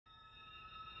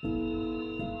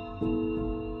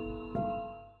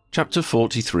Chapter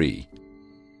 43.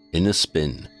 In a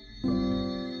Spin.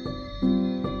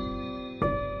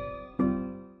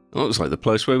 "Looks like the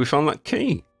place where we found that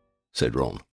key," said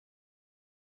Ron.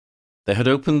 They had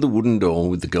opened the wooden door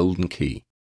with the golden key,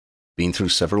 been through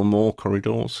several more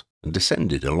corridors, and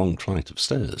descended a long flight of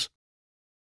stairs.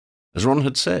 As Ron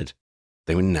had said,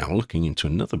 they were now looking into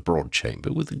another broad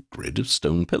chamber with a grid of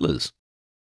stone pillars.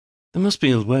 "There must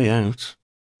be a way out,"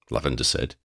 Lavender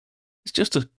said. "It's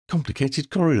just a complicated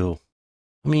corridor.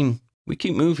 I mean, we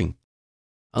keep moving.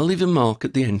 I'll leave a mark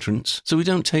at the entrance so we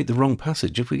don't take the wrong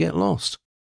passage if we get lost."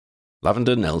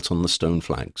 Lavender knelt on the stone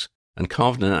flags and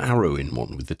carved an arrow in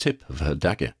one with the tip of her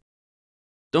dagger.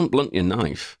 "Don't blunt your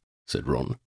knife," said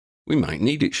Ron. "We might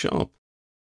need it sharp."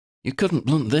 "You couldn't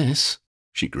blunt this,"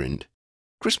 she grinned.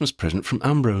 "Christmas present from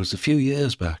Ambrose a few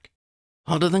years back.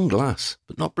 Harder than glass,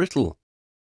 but not brittle.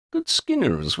 Good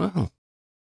skinner as well."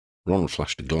 Ron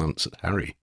flashed a glance at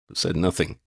Harry, but said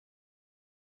nothing.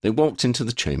 They walked into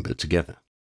the chamber together.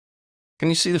 "Can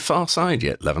you see the far side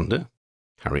yet, Lavender?"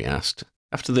 Harry asked,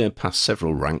 after they had passed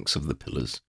several ranks of the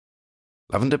pillars.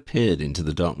 Lavender peered into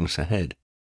the darkness ahead,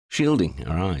 shielding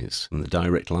her eyes from the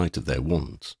direct light of their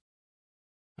wands.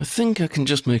 "I think I can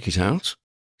just make it out,"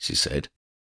 she said.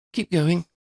 "Keep going."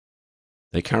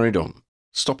 They carried on,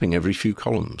 stopping every few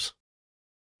columns.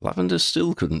 Lavender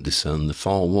still couldn't discern the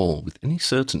far wall with any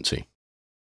certainty.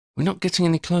 "We're not getting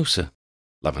any closer,"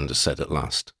 Lavender said at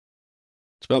last.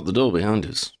 "It's about the door behind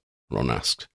us," Ron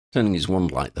asked, turning his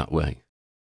wand light that way.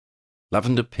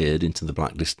 Lavender peered into the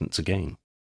black distance again.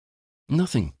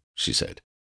 "Nothing," she said.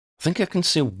 "I think I can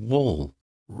see a wall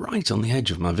right on the edge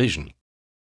of my vision,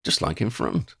 just like in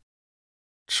front."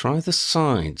 "Try the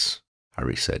sides,"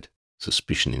 Harry said,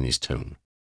 suspicion in his tone.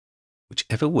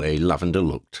 Whichever way Lavender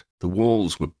looked, the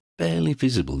walls were barely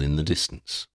visible in the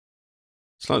distance.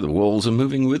 "It's like the walls are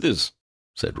moving with us,"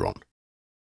 said Ron.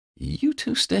 "You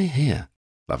two stay here,"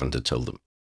 Lavender told them.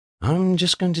 "I'm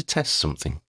just going to test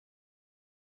something."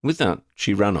 With that,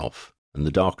 she ran off, and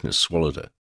the darkness swallowed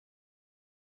her.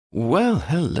 "Well,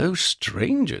 hello,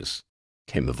 strangers,"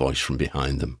 came a voice from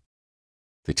behind them.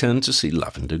 They turned to see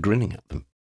Lavender grinning at them.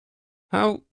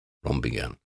 "How—" Ron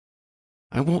began.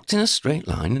 "I walked in a straight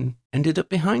line and ended up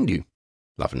behind you,"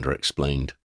 Lavender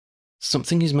explained.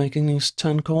 "Something is making us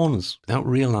turn corners without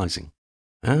realizing.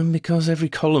 And because every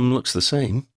column looks the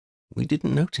same, we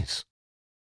didn't notice."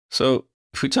 "So,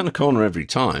 if we turn a corner every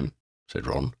time," said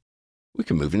Ron, "we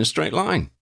can move in a straight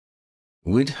line."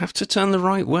 "We'd have to turn the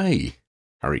right way,"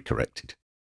 Harry corrected.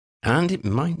 "And it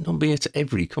might not be at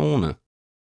every corner.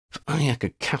 If only I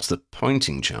could cast the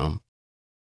pointing charm."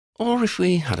 "Or if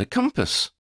we had a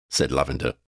compass," said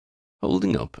Lavender,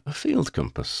 holding up a field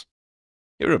compass.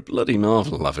 "You're a bloody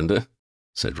marvel, Lavender,"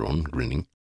 said Ron, grinning.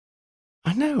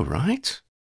 "I know, right?"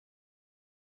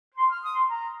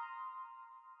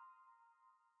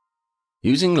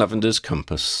 Using Lavender's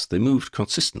compass, they moved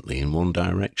consistently in one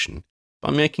direction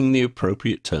by making the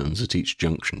appropriate turns at each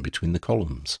junction between the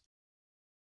columns.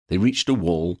 They reached a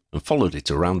wall and followed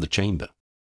it around the chamber.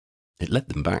 It led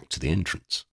them back to the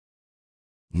entrance.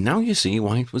 "Now you see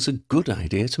why it was a good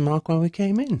idea to mark where we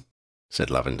came in," said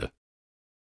Lavender.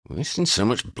 "We're wasting so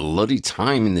much bloody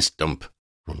time in this dump,"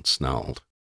 Ron snarled.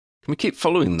 "Can we keep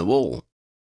following the wall?"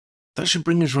 "That should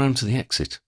bring us round to the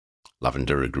exit,"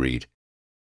 Lavender agreed.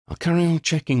 "I'll carry on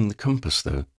checking the compass,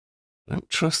 though. I don't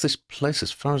trust this place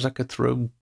as far as I could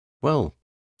throw, well,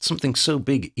 something so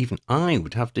big even I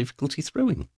would have difficulty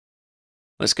throwing."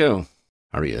 "Let's go,"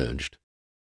 Harry urged.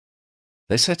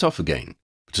 They set off again,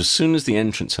 but as soon as the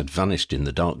entrance had vanished in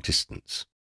the dark distance,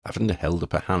 Lavender held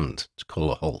up a hand to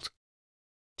call a halt.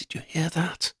 "Did you hear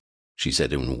that?" she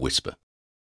said in a whisper.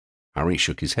 Harry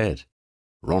shook his head.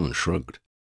 Ron shrugged.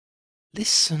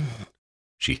 "Listen,"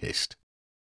 she hissed.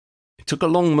 It took a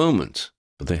long moment,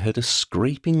 but they heard a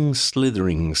scraping,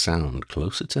 slithering sound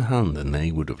closer to hand than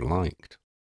they would have liked.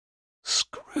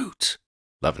 "Scroot,"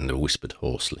 Lavender whispered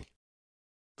hoarsely.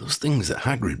 "Those things that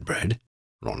Hagrid bred?"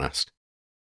 Ron asked.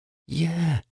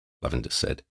 "Yeah," Lavender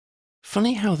said.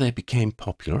 "Funny how they became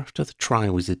popular after the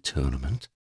Triwizard Tournament,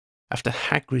 after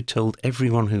Hagrid told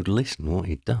everyone who'd listen what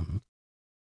he'd done.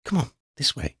 Come on,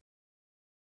 this way."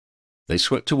 They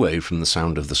swept away from the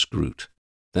sound of the scroot,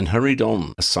 then hurried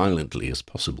on as silently as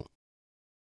possible.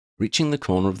 Reaching the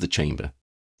corner of the chamber,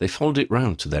 they followed it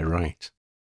round to their right.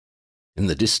 In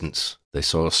the distance, they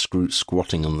saw a scroot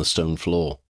squatting on the stone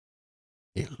floor.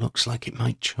 "It looks like it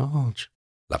might charge,"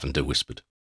 Lavender whispered.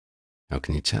 "How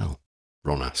can you tell?"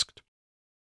 Ron asked.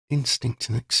 "Instinct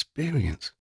and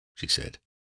experience," she said.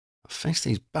 "I've faced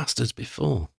these bastards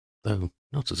before, though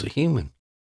not as a human.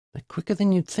 They're quicker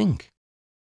than you'd think."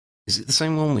 Is it the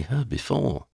same one we heard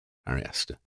before? Harry asked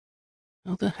her.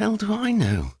 How the hell do I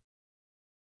know?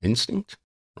 Instinct?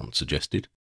 Ron suggested.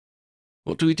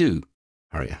 What do we do?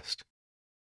 Harry asked.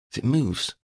 If it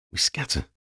moves, we scatter,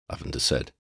 Lavender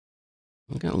said.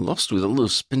 We'll get lost with all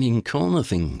those spinning corner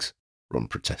things, Ron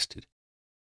protested.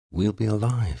 We'll be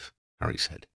alive, Harry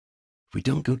said. If we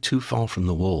don't go too far from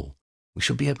the wall, we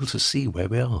shall be able to see where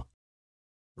we are.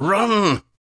 Run!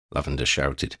 Lavender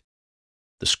shouted.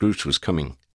 The Scrooge was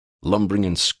coming, lumbering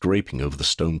and scraping over the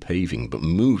stone paving, but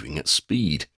moving at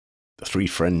speed. The three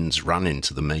friends ran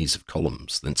into the maze of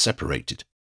columns, then separated.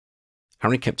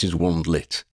 Harry kept his wand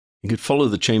lit. He could follow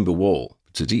the chamber wall,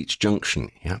 but at each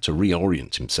junction he had to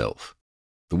reorient himself.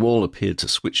 The wall appeared to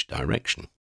switch direction.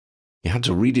 He had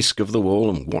to rediscover the wall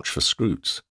and watch for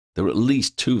Scroots. There were at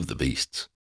least two of the beasts.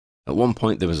 At one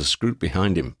point there was a Scroot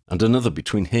behind him, and another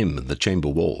between him and the chamber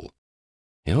wall.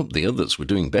 He hoped the others were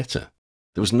doing better.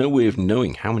 There was no way of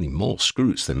knowing how many more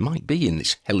Scroots there might be in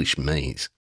this hellish maze.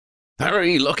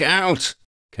 "Harry, look out!"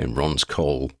 came Ron's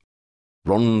call.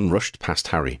 Ron rushed past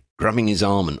Harry, grabbing his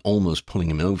arm and almost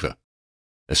pulling him over.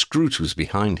 A Scroot was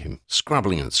behind him,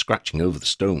 scrabbling and scratching over the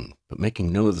stone, but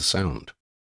making no other sound.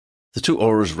 The two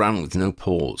Aurors ran with no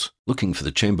pause, looking for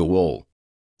the chamber wall.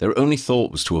 Their only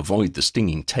thought was to avoid the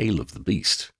stinging tail of the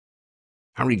beast.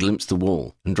 Harry glimpsed the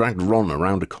wall and dragged Ron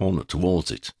around a corner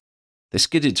towards it. They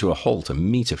skidded to a halt a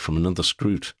metre from another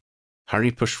Scroot.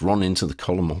 Harry pushed Ron into the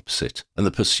column opposite, and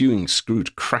the pursuing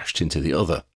Scroot crashed into the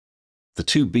other. The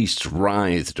two beasts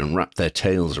writhed and wrapped their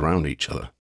tails around each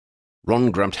other.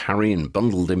 Ron grabbed Harry and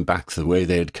bundled him back the way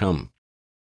they had come.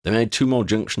 They made two more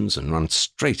junctions and ran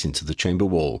straight into the chamber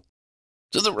wall.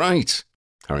 "To the right,"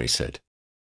 Harry said.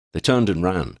 They turned and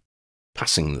ran.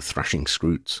 Passing the thrashing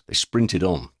Scroots, they sprinted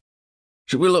on.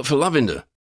 "Should we look for Lavender?"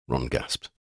 Ron gasped.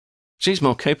 "She's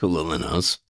more capable than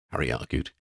us," Harry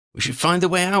argued. "We should find the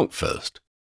way out first."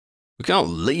 "We can't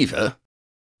leave her."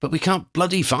 "But we can't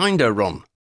bloody find her, Ron.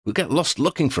 We'll get lost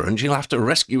looking for her and she'll have to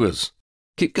rescue us.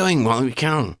 Keep going while we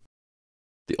can."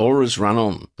 The Aurors ran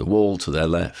on, the wall to their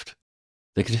left.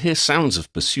 They could hear sounds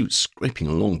of pursuit scraping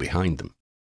along behind them.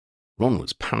 Ron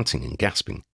was panting and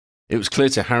gasping. It was clear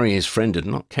to Harry his friend had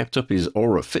not kept up his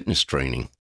Auror fitness training.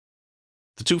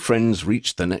 The two friends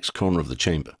reached the next corner of the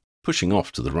chamber, pushing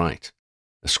off to the right.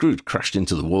 A Scroot crashed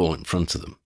into the wall in front of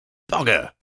them.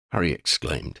 "Bugger!" Harry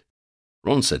exclaimed.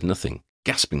 Ron said nothing,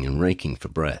 gasping and raking for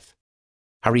breath.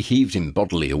 Harry heaved him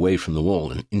bodily away from the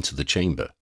wall and into the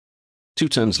chamber. 2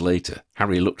 turns later,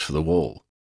 Harry looked for the wall.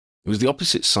 It was the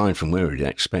opposite side from where he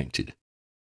had expected.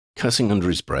 Cursing under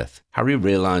his breath, Harry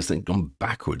realised they had gone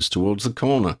backwards towards the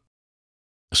corner.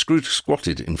 A Scroot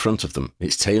squatted in front of them,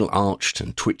 its tail arched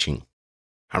and twitching.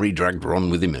 Harry dragged Ron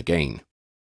with him again.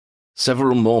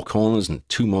 Several more corners and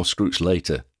 2 more Scroots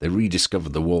later, they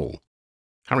rediscovered the wall.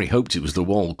 Harry hoped it was the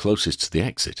wall closest to the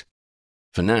exit.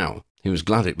 For now, he was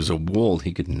glad it was a wall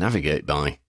he could navigate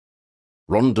by.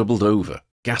 Ron doubled over,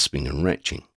 gasping and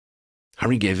retching.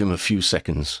 Harry gave him a few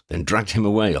seconds, then dragged him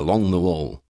away along the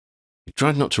wall. He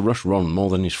tried not to rush Ron more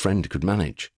than his friend could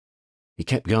manage. He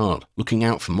kept guard, looking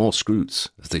out for more Scroots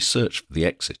as they searched for the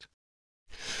exit.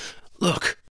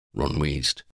 "Look!" Ron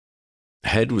wheezed.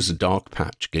 Ahead was a dark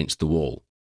patch against the wall.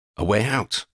 A way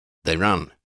out! They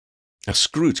ran. A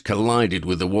Scroot collided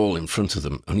with the wall in front of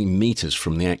them, only metres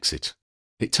from the exit.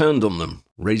 It turned on them,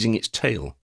 raising its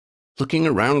tail. Looking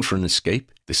around for an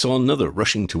escape, they saw another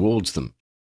rushing towards them.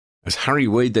 As Harry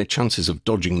weighed their chances of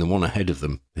dodging the one ahead of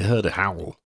them, they heard a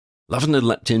howl. Lavender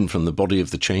leapt in from the body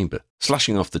of the chamber,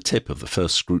 slashing off the tip of the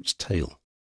first Scroot's tail.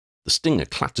 The stinger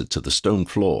clattered to the stone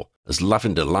floor as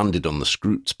Lavender landed on the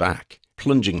Scroot's back,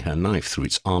 plunging her knife through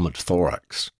its armoured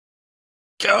thorax.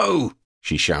 "Go!"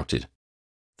 she shouted.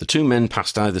 The 2 men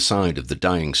passed either side of the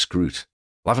dying Scroot.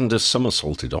 Lavender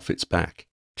somersaulted off its back,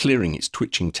 clearing its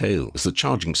twitching tail as the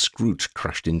charging Scroot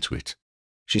crashed into it.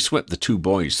 She swept the 2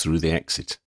 boys through the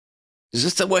exit. "Is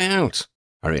this the way out?"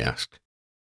 Harry asked.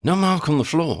 "No mark on the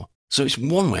floor, so it's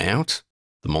one way out,"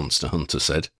 the monster hunter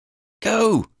said.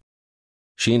 "Go!"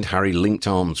 She and Harry linked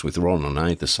arms with Ron on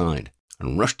either side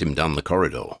and rushed him down the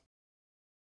corridor.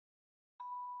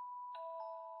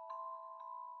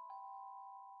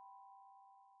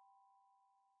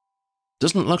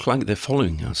 "Doesn't look like they're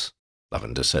following us,"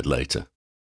 Lavender said later.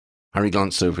 Harry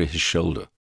glanced over his shoulder.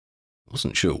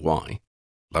 Wasn't sure why.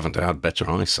 Lavender had better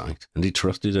eyesight, and he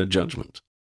trusted her judgment.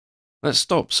 "Let's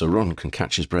stop so Ron can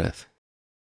catch his breath."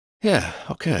 "Yeah,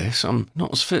 okay, so I'm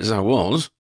not as fit as I was,"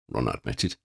 Ron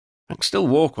admitted. "I can still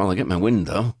walk while I get my wind,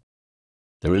 though."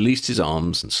 They released his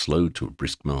arms and slowed to a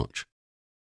brisk march.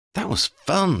 "That was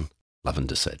fun,"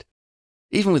 Lavender said.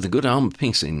 "Even with a good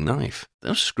armor-piercing knife,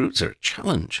 those Scroots are a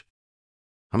challenge."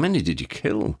 How many did you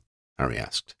kill? Harry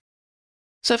asked.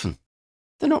 7.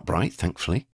 They're not bright,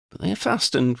 thankfully, but they are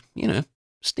fast and,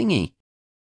 stingy.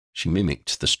 She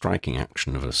mimicked the striking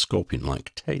action of a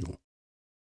scorpion-like tail.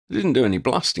 They didn't do any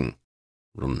blasting,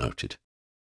 Ron noted.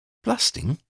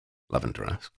 Blasting? Lavender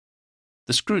asked.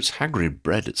 The Scroots Hagrid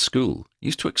bred at school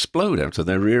used to explode out of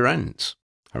their rear ends,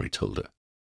 Harry told her.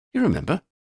 You remember?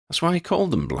 That's why he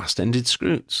called them blast-ended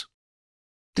Scroots.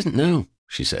 Didn't know,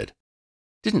 she said.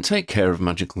 Didn't take care of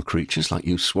magical creatures like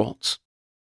you swats.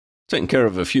 Taken care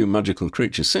of a few magical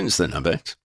creatures since then, I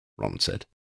bet, Ron said.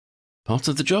 Part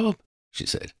of the job, she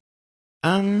said.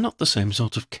 And not the same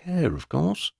sort of care, of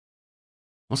course.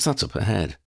 What's that up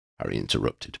ahead? Harry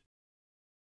interrupted.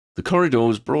 The corridor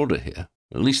was broader here,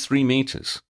 at least 3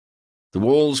 meters. The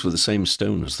walls were the same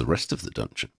stone as the rest of the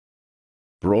dungeon.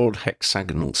 Broad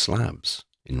hexagonal slabs,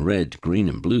 in red, green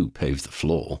and blue, paved the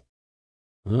floor.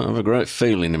 I have a great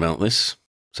feeling about this,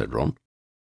 said Ron.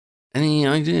 Any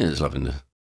ideas, Lavender?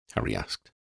 Harry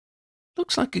asked.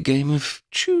 Looks like a game of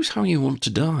choose how you want to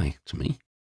die, to me.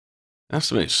 Has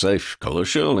to be a safe colour,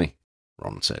 surely,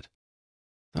 Ron said.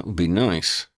 That would be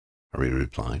nice, Harry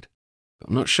replied, but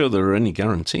I'm not sure there are any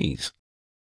guarantees.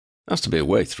 Has to be a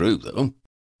way through, though,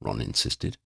 Ron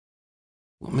insisted.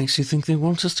 What makes you think they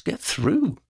want us to get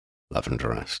through?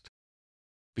 Lavender asked.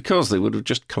 Because they would have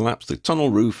just collapsed the tunnel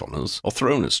roof on us or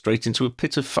thrown us straight into a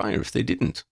pit of fire if they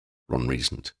didn't, Ron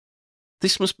reasoned.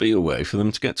 This must be a way for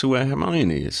them to get to where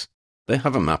Hermione is. They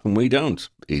have a map and we don't.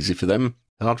 Easy for them,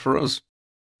 hard for us.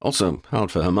 Also,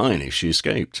 hard for Hermione if she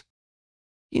escaped.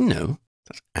 You know,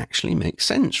 that actually makes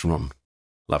sense, Ron,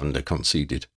 Lavender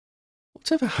conceded.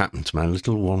 Whatever happened to my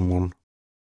little 1-1?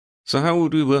 So how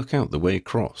would we work out the way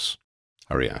across?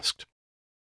 Harry asked.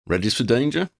 Readies for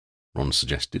danger? Ron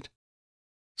suggested.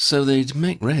 So they'd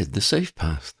make red the safe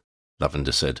path,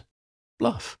 Lavender said.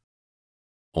 Bluff.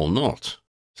 Or not,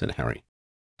 said Harry.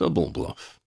 Double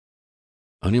bluff.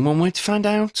 Only one way to find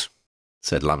out,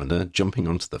 said Lavender, jumping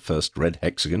onto the first red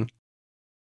hexagon.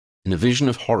 In a vision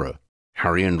of horror,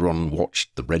 Harry and Ron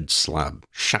watched the red slab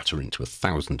shatter into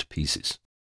 1,000 pieces.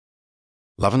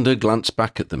 Lavender glanced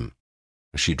back at them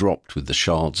as she dropped with the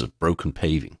shards of broken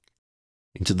paving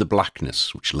into the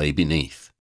blackness which lay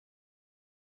beneath.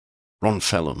 Ron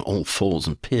fell on all fours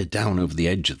and peered down over the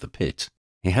edge of the pit.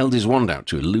 He held his wand out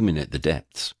to illuminate the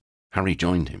depths. Harry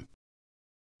joined him.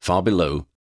 Far below,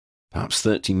 perhaps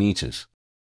 30 meters,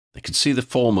 they could see the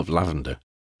form of Lavender,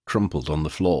 crumpled on the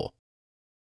floor.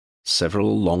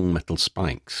 Several long metal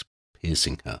spikes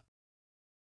piercing her.